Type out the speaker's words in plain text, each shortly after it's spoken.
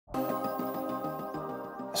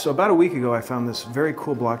So about a week ago, I found this very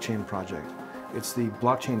cool blockchain project. It's the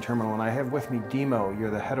blockchain terminal, and I have with me Demo. You're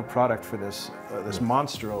the head of product for this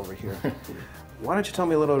monster over here. Why don't you tell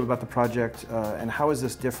me a little bit about the project and how is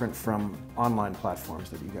this different from online platforms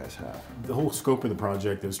that you guys have? The whole scope of the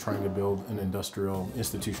project is trying to build an industrial,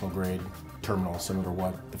 institutional grade terminal similar to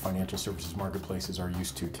what the financial services marketplaces are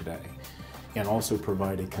used to today, and also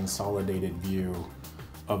provide a consolidated view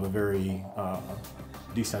of a very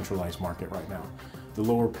decentralized market right now. The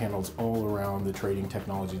lower panels all around the trading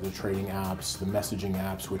technology, the trading apps, the messaging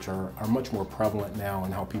apps, which are much more prevalent now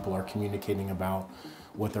in how people are communicating about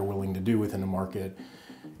what they're willing to do within the market.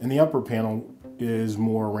 And the upper panel is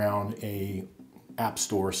more around a app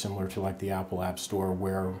store similar to like the Apple App Store,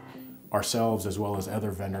 where ourselves as well as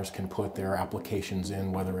other vendors can put their applications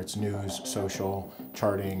in, whether it's news, social,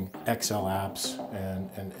 charting, Excel apps,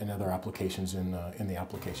 and other applications in the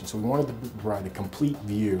application. So we wanted to provide a complete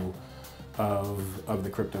view of the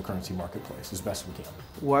cryptocurrency marketplace as best we can.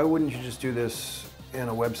 Why wouldn't you just do this in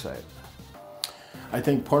a website? I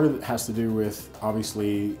think part of it has to do with,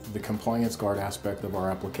 obviously, the compliance guard aspect of our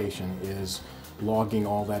application is logging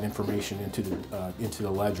all that information into the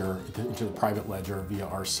ledger, into the private ledger via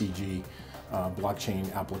our CG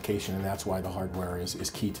blockchain application, and that's why the hardware is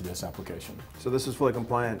key to this application. So this is fully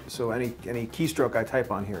compliant, so any keystroke I type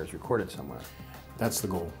on here is recorded somewhere? That's the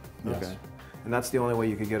goal, yes. Okay. And that's the only way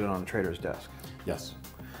you could get it on the trader's desk? Yes.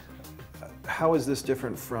 How is this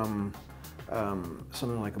different from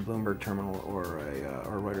something like a Bloomberg terminal or a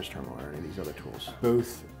Reuters terminal or any of these other tools?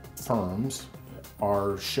 Both firms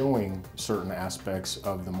are showing certain aspects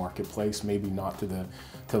of the marketplace, maybe not to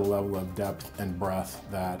the level of depth and breadth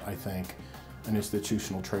that I think an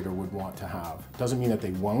institutional trader would want to have. Doesn't mean that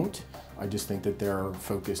they won't. I just think that they're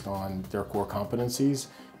focused on their core competencies,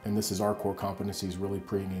 and this is our core competencies, really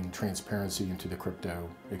bringing transparency into the crypto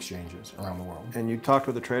exchanges around the world. And you talked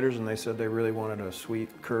with the traders and they said they really wanted a sweet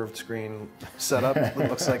curved screen setup. It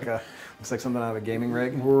looks like something out of a gaming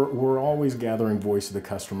rig. We're always gathering voice of the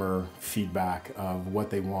customer feedback of what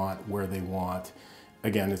they want, where they want.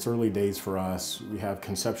 Again, it's early days for us. We have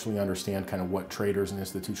conceptually understand kind of what traders and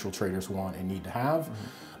institutional traders want and need to have.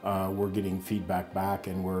 We're getting feedback back,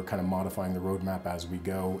 and we're kind of modifying the roadmap as we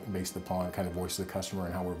go based upon kind of voice of the customer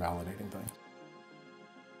and how we're validating things.